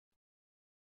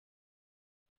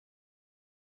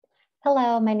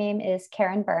Hello, my name is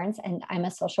Karen Burns, and I'm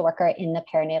a social worker in the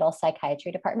perinatal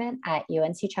psychiatry department at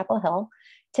UNC Chapel Hill.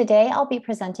 Today, I'll be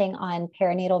presenting on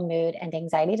perinatal mood and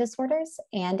anxiety disorders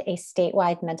and a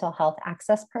statewide mental health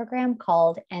access program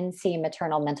called NC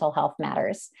Maternal Mental Health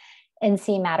Matters.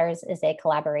 NC Matters is a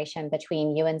collaboration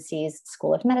between UNC's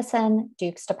School of Medicine,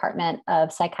 Duke's Department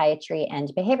of Psychiatry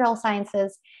and Behavioral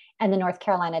Sciences, and the North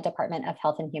Carolina Department of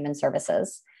Health and Human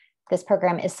Services. This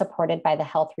program is supported by the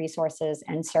Health Resources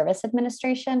and Service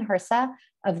Administration, HRSA,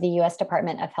 of the U.S.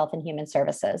 Department of Health and Human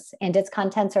Services, and its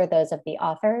contents are those of the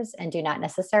authors and do not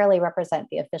necessarily represent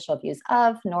the official views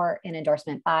of, nor an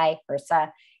endorsement by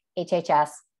HRSA, HHS,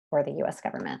 or the U.S.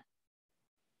 government.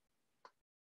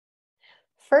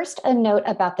 First, a note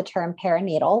about the term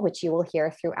perinatal, which you will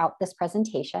hear throughout this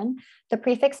presentation. The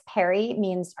prefix peri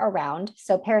means around,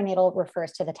 so perinatal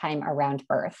refers to the time around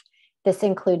birth. This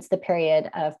includes the period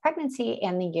of pregnancy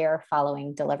and the year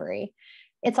following delivery.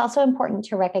 It's also important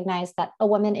to recognize that a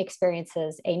woman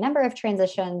experiences a number of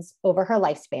transitions over her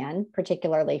lifespan,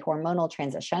 particularly hormonal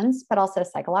transitions, but also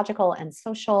psychological and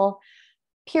social.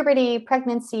 Puberty,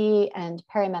 pregnancy, and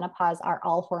perimenopause are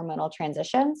all hormonal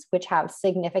transitions, which have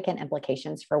significant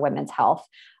implications for women's health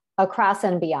across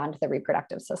and beyond the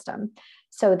reproductive system.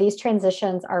 So these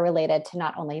transitions are related to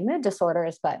not only mood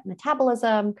disorders, but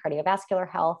metabolism, cardiovascular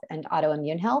health, and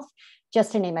autoimmune health,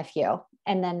 just to name a few.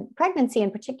 And then pregnancy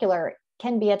in particular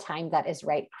can be a time that is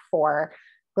ripe for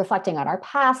reflecting on our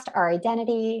past, our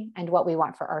identity, and what we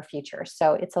want for our future.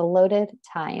 So it's a loaded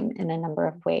time in a number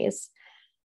of ways.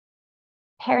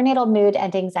 Perinatal mood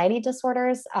and anxiety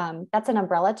disorders, that's an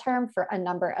umbrella term for a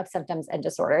number of symptoms and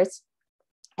disorders.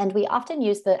 And we often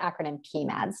use the acronym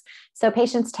PMADS. So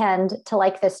patients tend to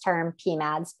like this term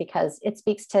PMADS because it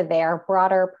speaks to their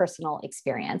broader personal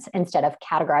experience instead of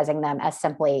categorizing them as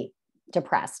simply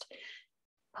depressed.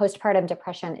 Postpartum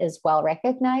depression is well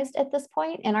recognized at this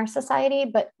point in our society,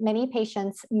 but many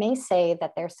patients may say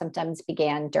that their symptoms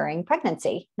began during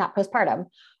pregnancy, not postpartum,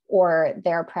 or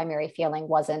their primary feeling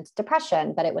wasn't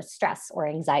depression, but it was stress or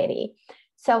anxiety.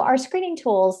 So our screening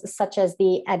tools, such as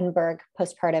the Edinburgh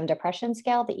Postpartum Depression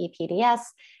Scale, the EPDS,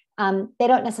 they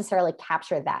don't necessarily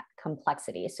capture that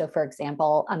complexity. So for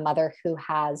example, a mother who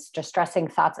has distressing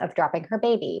thoughts of dropping her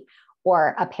baby,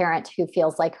 or a parent who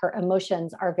feels like her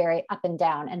emotions are very up and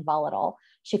down and volatile.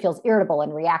 She feels irritable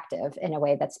and reactive in a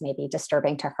way that's maybe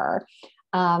disturbing to her.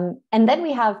 And then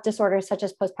we have disorders such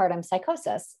as postpartum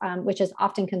psychosis, which is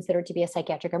often considered to be a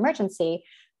psychiatric emergency,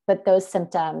 but those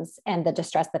symptoms and the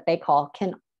distress that they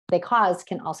cause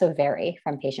can also vary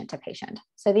from patient to patient.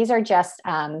 So these are just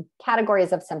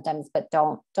categories of symptoms, but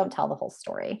don't tell the whole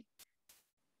story.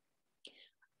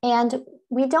 And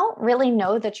we don't really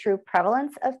know the true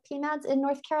prevalence of PMADS in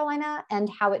North Carolina and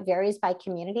how it varies by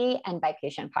community and by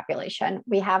patient population.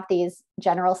 We have these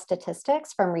general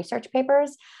statistics from research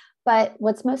papers, but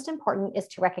what's most important is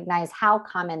to recognize how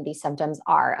common these symptoms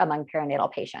are among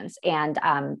perinatal patients. And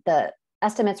the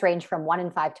estimates range from 1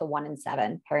 in 5 to 1 in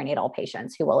 7 perinatal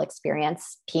patients who will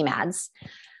experience PMADS.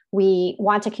 We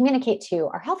want to communicate to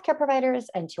our healthcare providers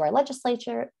and to our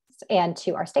legislature and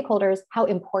to our stakeholders how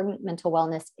important mental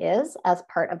wellness is as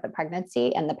part of the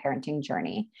pregnancy and the parenting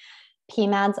journey.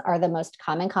 PMADS are the most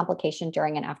common complication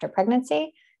during and after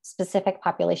pregnancy. Specific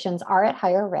populations are at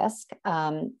higher risk.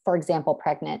 For example,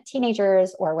 pregnant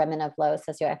teenagers or women of low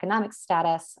socioeconomic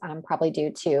status, probably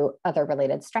due to other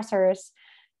related stressors.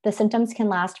 The symptoms can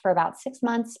last for about 6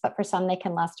 months, but for some, they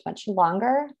can last much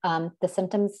longer. The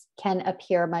symptoms can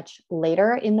appear much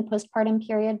later in the postpartum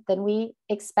period than we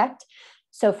expect.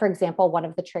 So for example, one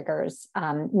of the triggers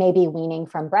may be weaning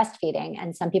from breastfeeding,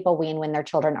 and some people wean when their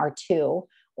children are 2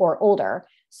 or older.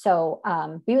 So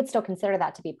we would still consider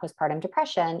that to be postpartum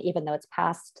depression, even though it's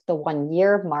past the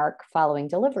 1-year mark following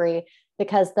delivery,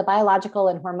 because the biological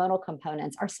and hormonal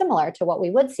components are similar to what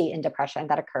we would see in depression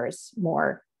that occurs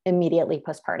more immediately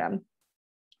postpartum.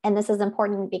 And this is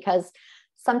important because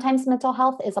sometimes mental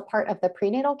health is a part of the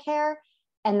prenatal care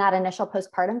and that initial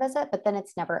postpartum visit, but then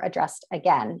it's never addressed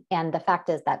again. And the fact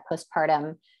is that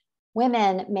postpartum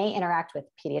women may interact with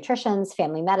pediatricians,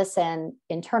 family medicine,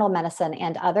 internal medicine,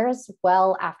 and others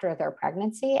well after their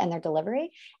pregnancy and their delivery,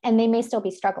 and they may still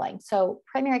be struggling. So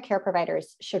primary care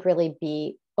providers should really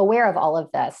be aware of all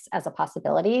of this as a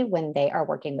possibility when they are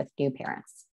working with new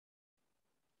parents.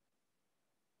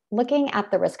 Looking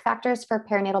at the risk factors for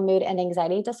perinatal mood and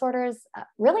anxiety disorders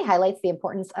really highlights the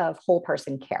importance of whole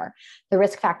person care. The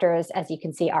risk factors, as you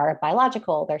can see, are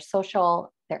biological, they're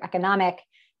social, they're economic.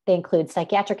 They include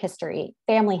psychiatric history,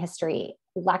 family history,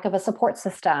 lack of a support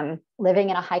system, living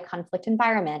in a high conflict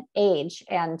environment, age,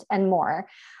 and more.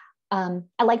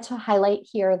 I like to highlight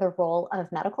here the role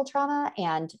of medical trauma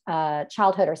and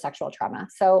childhood or sexual trauma.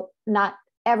 So not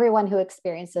everyone who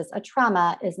experiences a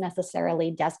trauma is necessarily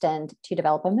destined to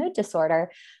develop a mood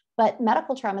disorder, but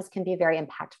medical traumas can be very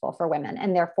impactful for women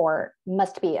and therefore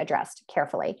must be addressed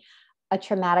carefully. A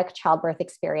traumatic childbirth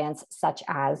experience, such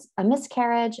as a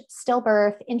miscarriage,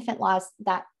 stillbirth, infant loss,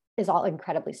 that is all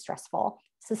incredibly stressful.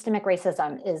 Systemic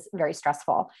racism is very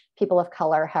stressful. People of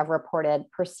color have reported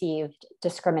perceived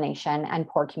discrimination and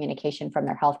poor communication from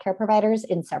their healthcare providers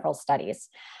in several studies.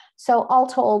 So all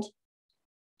told,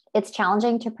 it's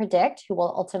challenging to predict who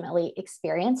will ultimately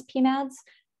experience PMADS.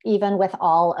 Even with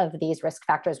all of these risk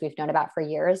factors we've known about for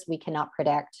years, we cannot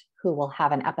predict who will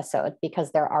have an episode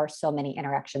because there are so many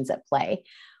interactions at play.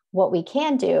 What we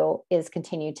can do is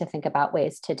continue to think about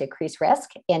ways to decrease risk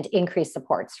and increase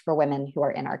supports for women who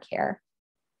are in our care.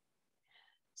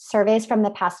 Surveys from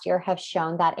the past year have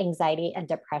shown that anxiety and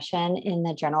depression in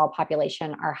the general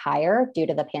population are higher due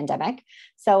to the pandemic.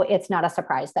 So it's not a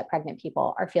surprise that pregnant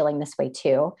people are feeling this way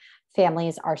too.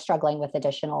 Families are struggling with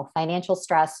additional financial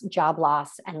stress, job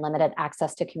loss, and limited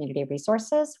access to community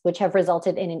resources, which have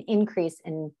resulted in an increase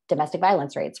in domestic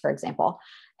violence rates, for example.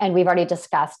 And we've already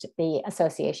discussed the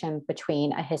association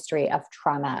between a history of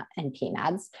trauma and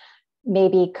PMADS.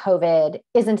 Maybe COVID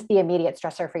isn't the immediate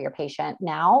stressor for your patient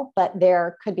now, but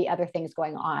there could be other things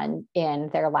going on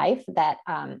in their life that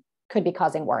could be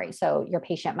causing worry. So your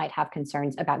patient might have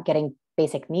concerns about getting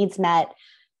basic needs met,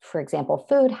 for example,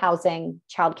 food, housing,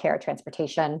 childcare,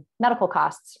 transportation, medical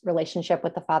costs, relationship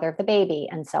with the father of the baby,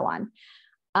 and so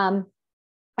on.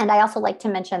 And I also like to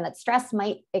mention that stress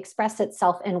might express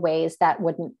itself in ways that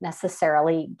wouldn't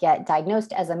necessarily get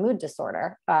diagnosed as a mood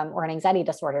disorder or an anxiety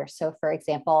disorder. So for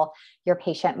example, your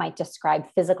patient might describe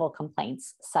physical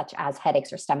complaints such as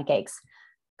headaches or stomach aches,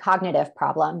 cognitive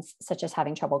problems such as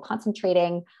having trouble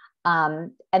concentrating,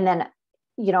 and then,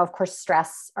 you know, of course,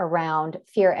 stress around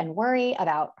fear and worry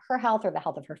about her health or the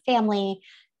health of her family.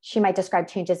 She might describe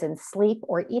changes in sleep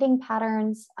or eating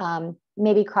patterns,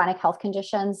 maybe chronic health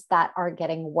conditions that are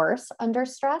getting worse under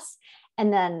stress,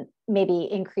 and then maybe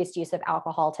increased use of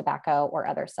alcohol, tobacco, or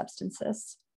other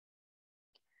substances.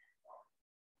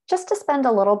 Just to spend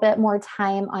a little bit more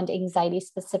time on anxiety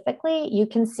specifically, you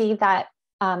can see that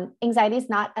anxiety is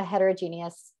not a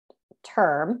heterogeneous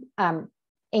term,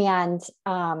 and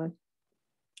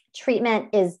treatment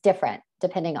is different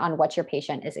depending on what your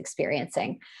patient is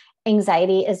experiencing.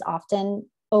 Anxiety is often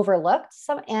overlooked,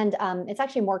 and it's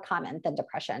actually more common than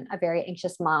depression. A very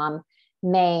anxious mom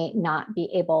may not be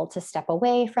able to step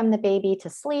away from the baby to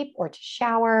sleep or to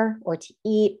shower or to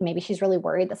eat. Maybe she's really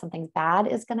worried that something bad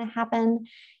is going to happen.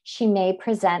 She may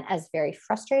present as very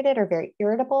frustrated or very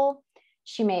irritable.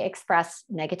 She may express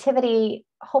negativity,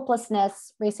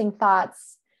 hopelessness, racing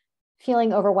thoughts,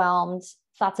 feeling overwhelmed,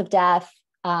 thoughts of death,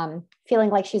 feeling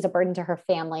like she's a burden to her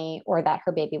family or that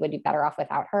her baby would be better off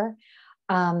without her.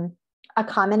 A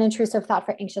common intrusive thought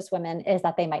for anxious women is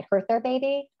that they might hurt their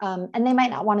baby, and they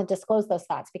might not want to disclose those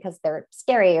thoughts because they're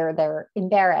scary or they're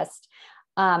embarrassed.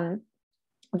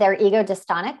 They're ego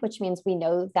dystonic, which means we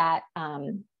know that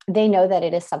they know that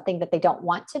it is something that they don't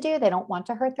want to do. They don't want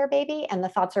to hurt their baby, and the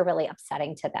thoughts are really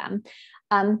upsetting to them.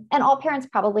 And all parents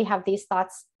probably have these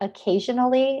thoughts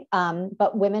occasionally,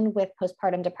 but women with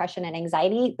postpartum depression and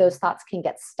anxiety, those thoughts can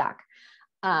get stuck.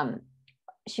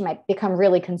 She might become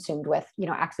really consumed with,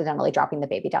 accidentally dropping the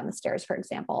baby down the stairs, for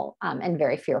example, and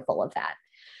very fearful of that.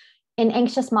 An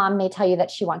anxious mom may tell you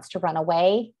that she wants to run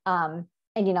away. And,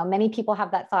 many people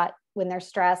have that thought when they're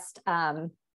stressed.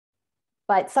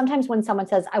 But sometimes when someone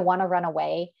says, I want to run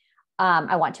away,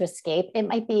 I want to escape, it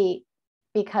might be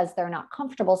because they're not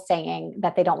comfortable saying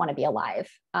that they don't want to be alive.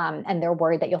 And they're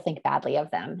worried that you'll think badly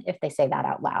of them if they say that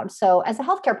out loud. So as a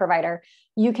healthcare provider,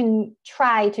 you can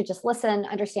try to just listen,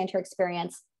 understand her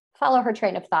experience, follow her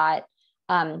train of thought,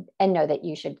 and know that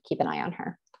you should keep an eye on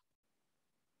her.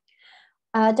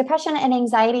 Depression and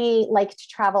anxiety like to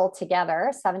travel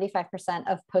together. 75%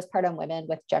 of postpartum women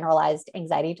with generalized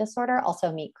anxiety disorder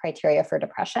also meet criteria for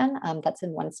depression. That's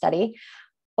in one study.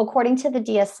 According to the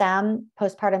DSM,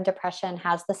 postpartum depression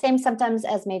has the same symptoms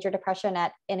as major depression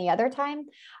at any other time.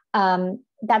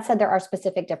 That said, there are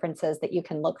specific differences that you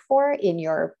can look for in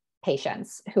your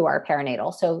patients who are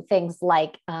perinatal. So things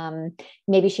like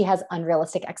maybe she has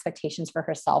unrealistic expectations for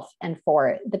herself and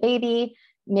for the baby.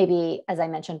 Maybe, as I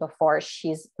mentioned before,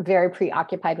 she's very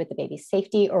preoccupied with the baby's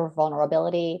safety or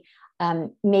vulnerability,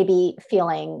 maybe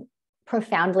feeling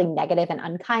profoundly negative and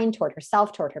unkind toward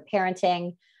herself, toward her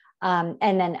parenting. And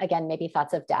then again, maybe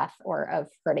thoughts of death or of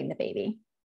hurting the baby.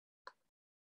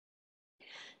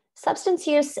 Substance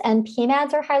use and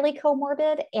PMADs are highly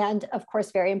comorbid and, of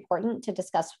course, very important to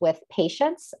discuss with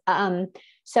patients.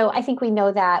 So I think we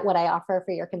know that what I offer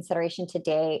for your consideration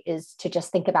today is to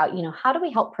just think about, how do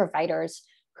we help providers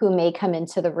who may come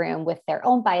into the room with their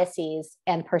own biases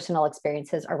and personal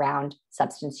experiences around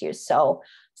substance use. So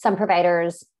some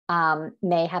providers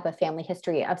may have a family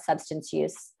history of substance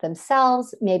use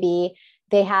themselves. Maybe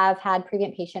they have had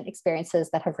previous patient experiences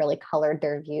that have really colored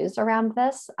their views around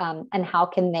this, and how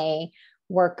can they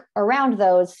work around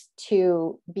those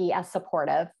to be as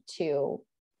supportive to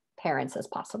parents as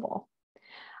possible.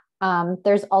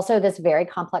 There's also this very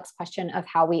complex question of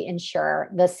how we ensure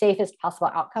the safest possible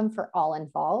outcome for all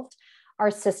involved.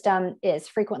 Our system is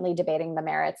frequently debating the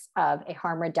merits of a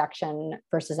harm reduction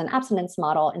versus an abstinence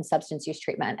model in substance use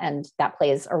treatment, and that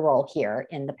plays a role here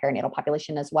in the perinatal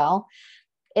population as well.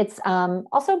 It's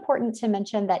also important to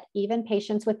mention that even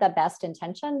patients with the best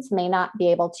intentions may not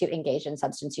be able to engage in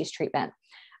substance use treatment.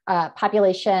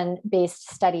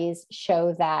 Population-based studies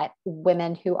show that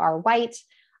women who are white,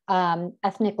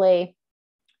 ethnically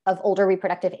of older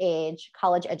reproductive age,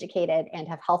 college educated, and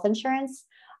have health insurance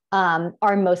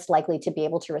are most likely to be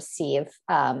able to receive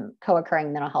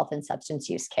co-occurring mental health and substance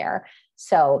use care.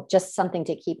 So just something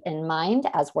to keep in mind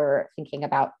as we're thinking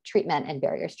about treatment and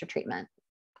barriers to treatment.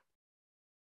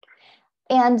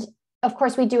 And of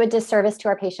course, we do a disservice to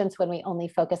our patients when we only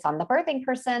focus on the birthing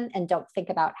person and don't think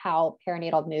about how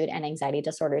perinatal mood and anxiety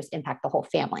disorders impact the whole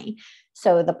family.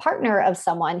 So the partner of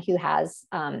someone who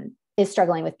is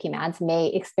struggling with PMADs may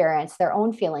experience their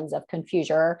own feelings of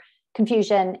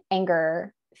confusion,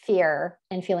 anger, fear,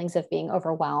 and feelings of being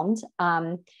overwhelmed.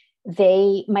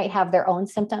 They might have their own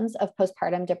symptoms of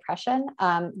postpartum depression.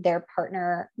 Their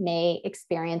partner may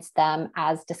experience them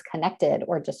as disconnected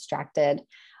or distracted.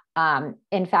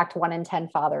 In fact, 1 in 10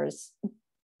 fathers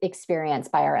experience,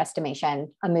 by our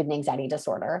estimation, a mood and anxiety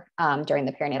disorder during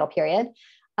the perinatal period.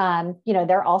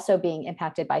 They're also being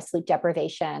impacted by sleep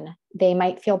deprivation. They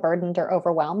might feel burdened or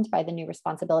overwhelmed by the new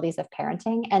responsibilities of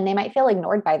parenting, and they might feel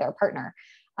ignored by their partner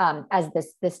as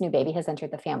this new baby has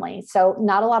entered the family. So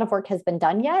not a lot of work has been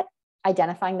done yet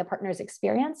identifying the partner's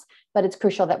experience, but it's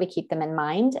crucial that we keep them in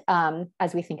mind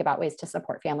as we think about ways to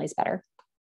support families better.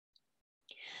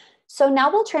 So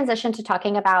now we'll transition to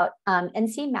talking about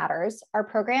NC Matters. Our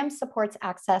program supports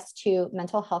access to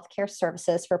mental health care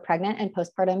services for pregnant and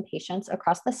postpartum patients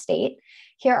across the state.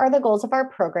 Here are the goals of our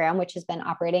program, which has been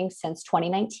operating since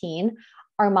 2019.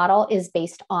 Our model is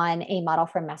based on a model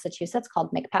from Massachusetts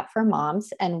called MCPAP for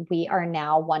Moms, and we are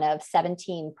now one of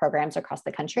 17 programs across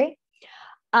the country.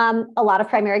 A lot of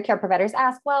primary care providers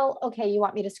ask, well, okay, you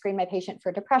want me to screen my patient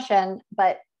for depression,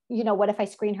 but what if I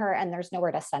screen her and there's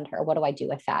nowhere to send her? What do I do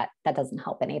with that? That doesn't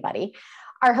help anybody.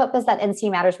 Our hope is that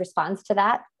NC Matters responds to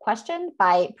that question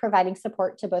by providing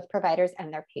support to both providers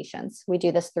and their patients. We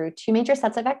do this through 2 major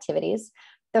sets of activities.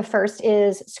 The first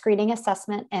is screening,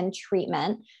 assessment, and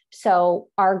treatment. So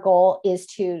our goal is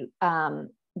to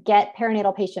get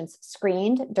perinatal patients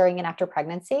screened during and after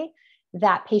pregnancy,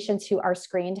 that patients who are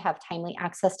screened have timely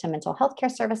access to mental health care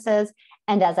services.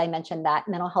 And as I mentioned, that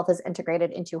mental health is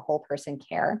integrated into whole person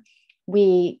care.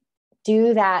 We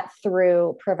do that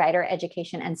through provider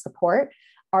education and support,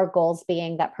 our goals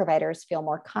being that providers feel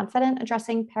more confident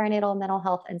addressing perinatal mental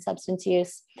health and substance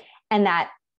use, and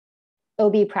that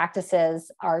OB practices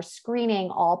are screening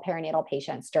all perinatal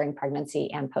patients during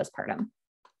pregnancy and postpartum.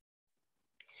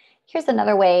 Here's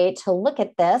another way to look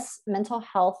at this. Mental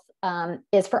health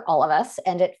is for all of us,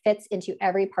 and it fits into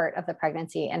every part of the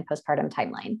pregnancy and postpartum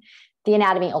timeline. The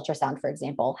anatomy ultrasound, for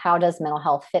example, how does mental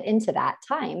health fit into that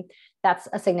time? That's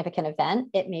a significant event.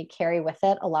 It may carry with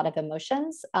it a lot of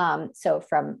emotions. So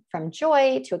from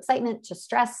joy to excitement to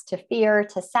stress to fear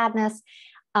to sadness.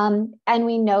 And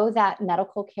we know that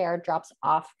medical care drops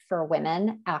off for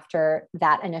women after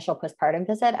that initial postpartum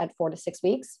visit at 4 to 6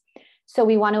 weeks. So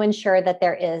we want to ensure that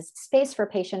there is space for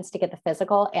patients to get the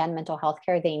physical and mental health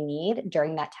care they need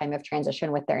during that time of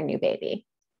transition with their new baby.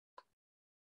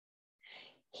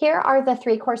 Here are the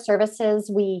 3 core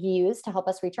services we use to help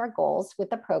us reach our goals with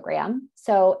the program.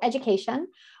 So education,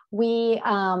 we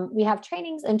have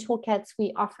trainings and toolkits.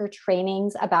 We offer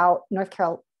trainings about North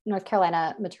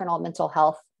Carolina maternal mental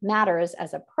health matters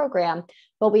as a program,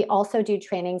 but we also do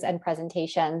trainings and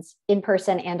presentations in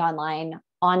person and online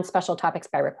on special topics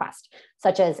by request,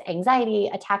 such as anxiety,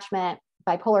 attachment,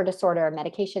 bipolar disorder,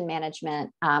 medication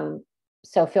management.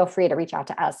 So feel free to reach out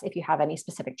to us if you have any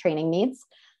specific training needs.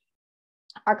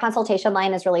 Our consultation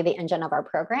line is really the engine of our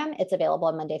program. It's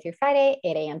available Monday through Friday,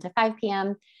 8 a.m. to 5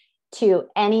 p.m. to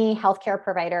any healthcare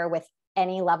provider with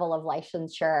any level of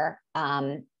licensure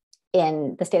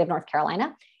in the state of North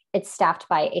Carolina. It's staffed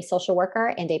by a social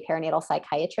worker and a perinatal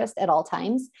psychiatrist at all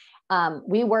times.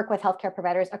 We work with healthcare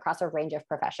providers across a range of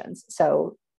professions.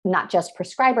 So not just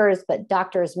prescribers, but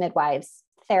doctors, midwives,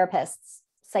 therapists,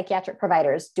 psychiatric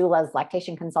providers, doulas,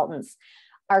 lactation consultants.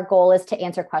 Our goal is to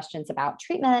answer questions about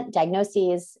treatment,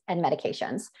 diagnoses, and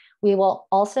medications. We will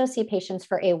also see patients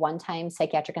for a one-time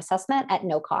psychiatric assessment at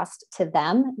no cost to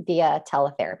them via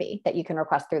teletherapy that you can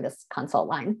request through this consult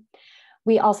line.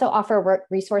 We also offer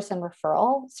resource and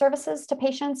referral services to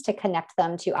patients to connect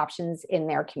them to options in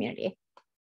their community.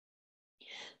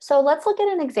 So let's look at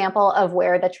an example of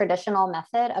where the traditional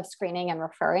method of screening and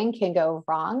referring can go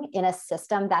wrong in a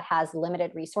system that has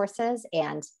limited resources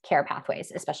and care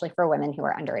pathways, especially for women who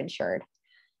are underinsured.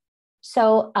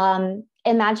 So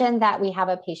imagine that we have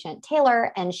a patient,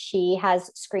 Taylor, and she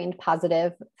has screened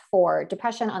positive for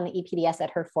depression on the EPDS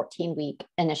at her 14-week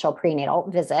initial prenatal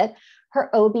visit. Her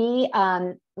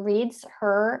OB reads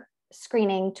her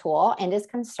screening tool and is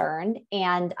concerned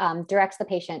and directs the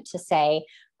patient to say,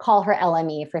 call her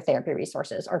LME for therapy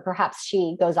resources, or perhaps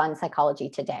she goes on Psychology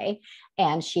Today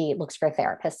and she looks for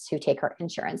therapists who take her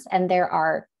insurance. And there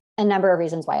are a number of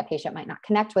reasons why a patient might not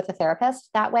connect with a therapist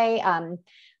that way.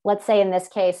 Let's say in this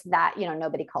case that, you know,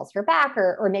 nobody calls her back,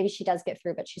 or maybe she does get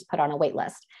through, but she's put on a wait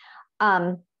list.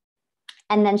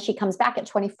 And then she comes back at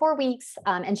 24 weeks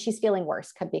and she's feeling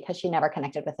worse because she never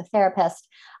connected with a therapist.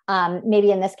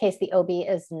 Maybe in this case, the OB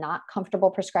is not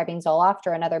comfortable prescribing Zoloft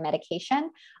or another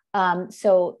medication.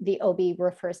 So the OB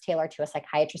refers Taylor to a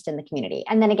psychiatrist in the community.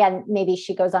 And then again, maybe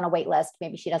she goes on a wait list,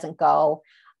 maybe she doesn't go.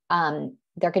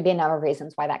 There could be a number of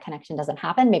reasons why that connection doesn't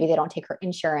happen. Maybe they don't take her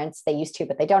insurance. They used to,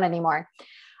 but they don't anymore.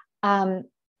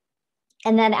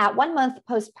 And then at 1 month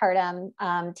postpartum,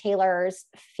 Taylor's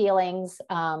feelings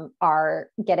are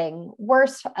getting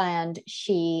worse and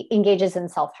she engages in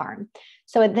self-harm.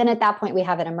 So then at that point, we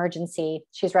have an emergency.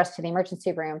 She's rushed to the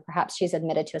emergency room. Perhaps she's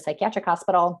admitted to a psychiatric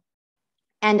hospital.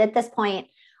 And at this point,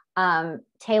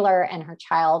 Taylor and her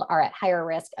child are at higher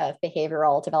risk of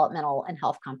behavioral, developmental, and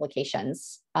health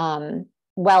complications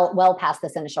well past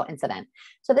this initial incident.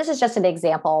 So this is just an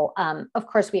example. Of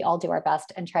course, we all do our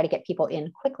best and try to get people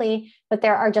in quickly, but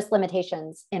there are just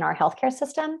limitations in our healthcare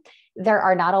system. There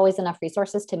are not always enough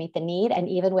resources to meet the need. And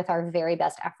even with our very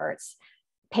best efforts,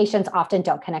 patients often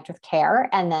don't connect with care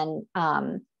and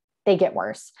then they get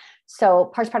worse.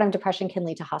 So postpartum depression can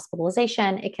lead to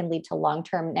hospitalization. It can lead to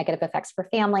long-term negative effects for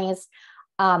families.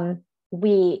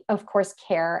 We, of course,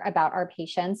 care about our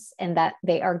patients and that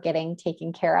they are getting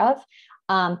taken care of.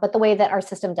 But the way that our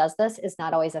system does this is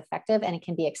not always effective and it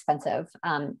can be expensive,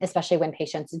 especially when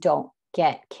patients don't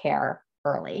get care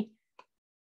early.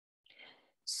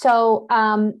 So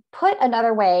put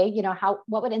another way, you know,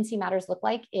 what would NC Matters look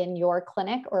like in your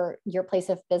clinic or your place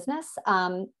of business?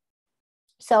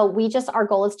 So our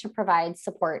goal is to provide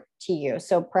support to you.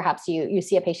 So perhaps you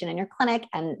see a patient in your clinic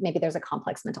and maybe there's a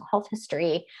complex mental health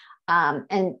history.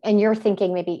 And you're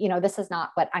thinking maybe, you know, this is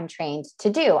not what I'm trained to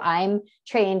do. I'm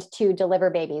trained to deliver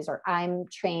babies, or I'm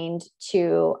trained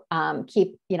to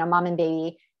keep, you know, mom and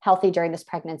baby healthy during this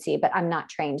pregnancy, but I'm not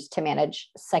trained to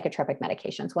manage psychotropic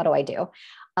medications. What do I do?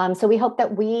 So we hope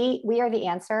that we are the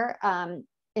answer.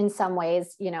 In some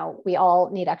ways, you know, we all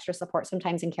need extra support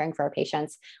sometimes in caring for our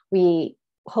patients. We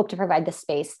hope to provide the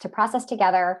space to process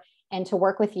together and to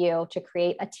work with you to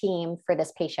create a team for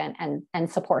this patient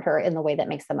and support her in the way that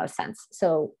makes the most sense.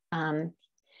 So, and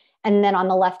then on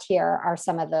the left here are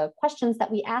some of the questions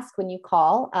that we ask when you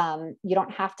call. You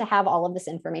don't have to have all of this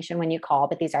information when you call,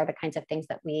 but these are the kinds of things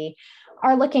that we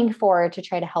are looking for to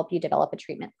try to help you develop a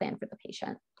treatment plan for the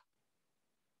patient.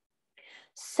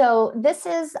 So this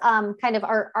is kind of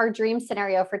our dream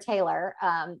scenario for Taylor,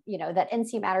 you know, that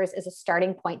NC Matters is a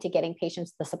starting point to getting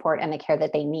patients the support and the care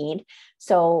that they need.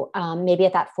 So maybe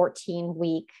at that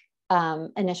 14-week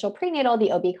initial prenatal,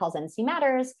 the OB calls NC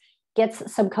Matters,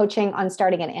 gets some coaching on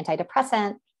starting an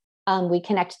antidepressant. We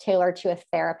connect Taylor to a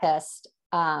therapist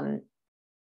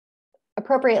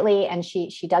appropriately, and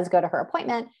she does go to her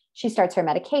appointment. She starts her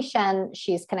medication,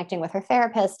 she's connecting with her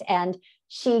therapist, and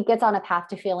she gets on a path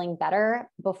to feeling better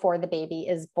before the baby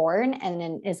is born, and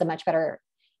then is in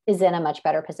a much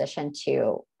better position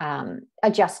to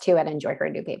adjust to and enjoy her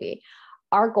new baby.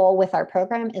 Our goal with our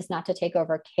program is not to take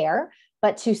over care,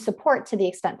 but to support, to the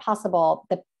extent possible,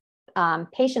 the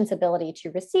patient's ability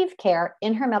to receive care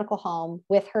in her medical home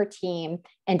with her team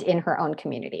and in her own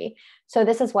community. So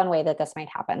this is one way that this might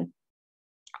happen.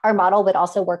 Our model would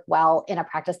also work well in a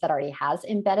practice that already has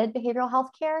embedded behavioral health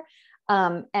care.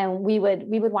 And we would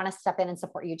want to step in and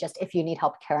support you just if you need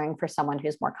help caring for someone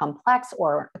who's more complex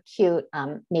or acute,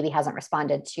 maybe hasn't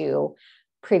responded to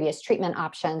previous treatment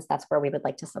options. That's where we would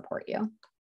like to support you.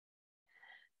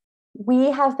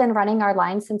 We have been running our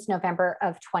line since November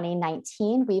of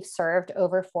 2019. We've served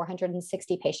over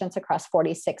 460 patients across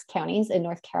 46 counties in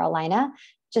North Carolina.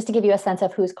 Just to give you a sense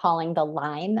of who's calling the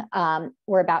line,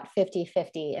 we're about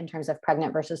 50-50 in terms of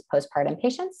pregnant versus postpartum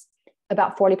patients.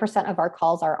 About 40% of our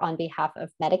calls are on behalf of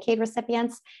Medicaid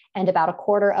recipients, and about a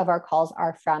quarter of our calls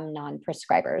are from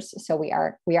non-prescribers. So we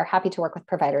are happy to work with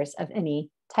providers of any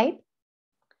type.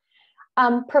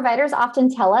 Providers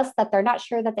often tell us that they're not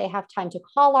sure that they have time to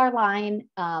call our line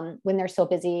when they're so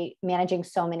busy managing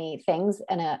so many things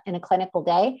in a clinical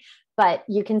day. But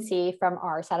you can see from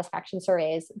our satisfaction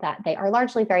surveys that they are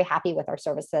largely very happy with our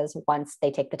services once they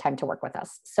take the time to work with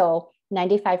us. So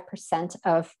 95%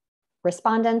 of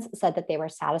respondents said that they were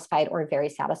satisfied or very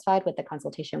satisfied with the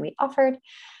consultation we offered.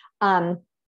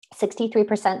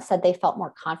 63% said they felt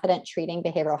more confident treating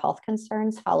behavioral health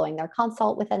concerns following their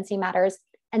consult with NC Matters.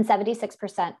 And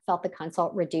 76% felt the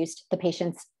consult reduced the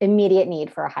patient's immediate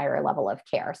need for a higher level of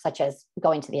care, such as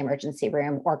going to the emergency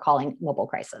room or calling mobile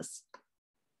crisis.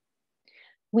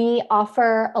 We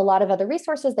offer a lot of other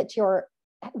resources that you're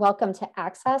welcome to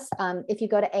access. If you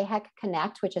go to AHEC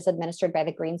Connect, which is administered by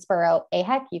the Greensboro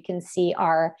AHEC, you can see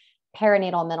our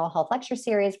perinatal mental health lecture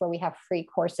series where we have free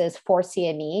courses for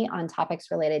CME on topics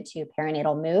related to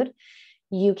perinatal mood.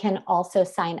 You can also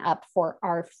sign up for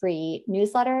our free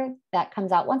newsletter that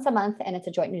comes out once a month, and it's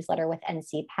a joint newsletter with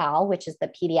NC PAL, which is the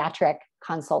pediatric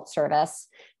consult service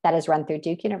that is run through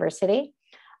Duke University.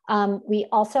 We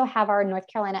also have our North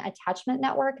Carolina Attachment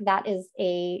Network. That is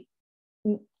a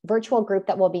virtual group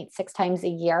that will meet 6 times a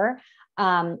year,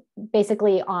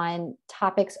 basically on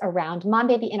topics around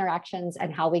mom-baby interactions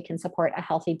and how we can support a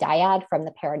healthy dyad from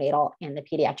the perinatal and the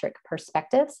pediatric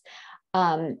perspectives.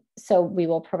 So we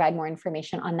will provide more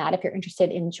information on that if you're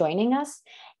interested in joining us.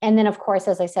 And then, of course,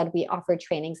 as I said, we offer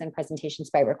trainings and presentations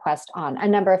by request on a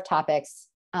number of topics,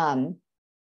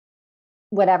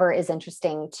 whatever is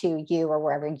interesting to you or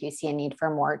wherever you see a need for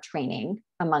more training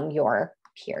among your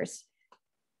peers.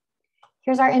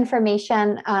 Here's our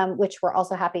information, which we're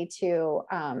also happy to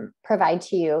provide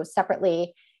to you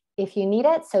separately if you need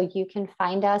it. So you can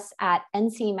find us at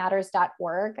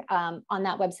ncmatters.org. On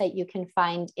that website, you can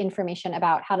find information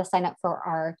about how to sign up for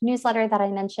our newsletter that I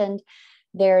mentioned.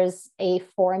 There's a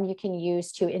form you can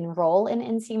use to enroll in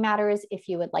NC Matters if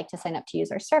you would like to sign up to use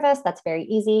our service. That's very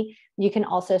easy. You can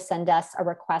also send us a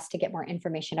request to get more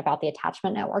information about the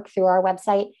attachment network through our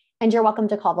website. And you're welcome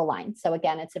to call the line. So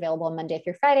again, it's available Monday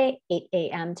through Friday, 8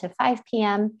 a.m. to 5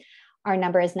 p.m. Our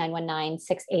number is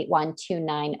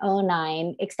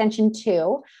 919-681-2909, extension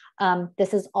 2.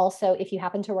 This is also, if you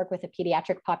happen to work with a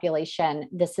pediatric population,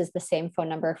 this is the same phone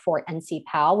number for NC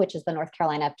PAL, which is the North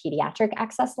Carolina Pediatric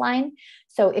Access Line.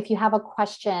 So if you have a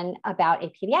question about a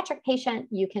pediatric patient,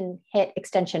 you can hit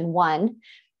extension 1.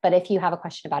 But if you have a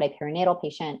question about a perinatal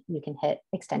patient, you can hit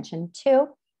extension 2.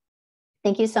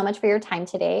 Thank you so much for your time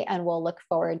today, and we'll look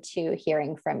forward to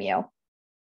hearing from you.